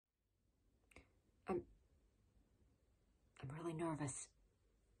really nervous.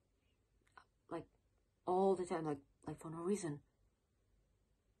 Like, all the time, like for no reason.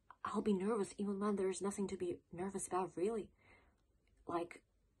 I'll be nervous even when there's nothing to be nervous about, really. Like,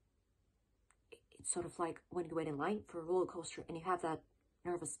 it's sort of like when you wait in line for a roller coaster and you have that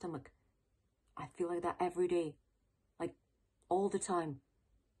nervous stomach. I feel like that every day. Like, all the time.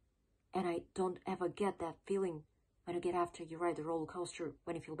 And I don't ever get that feeling when you get after you ride the roller coaster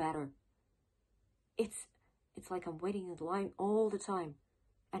when you feel better. It's like I'm waiting in the line all the time.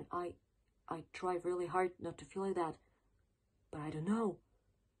 And I try really hard not to feel like that. But I don't know.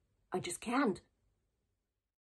 I just can't.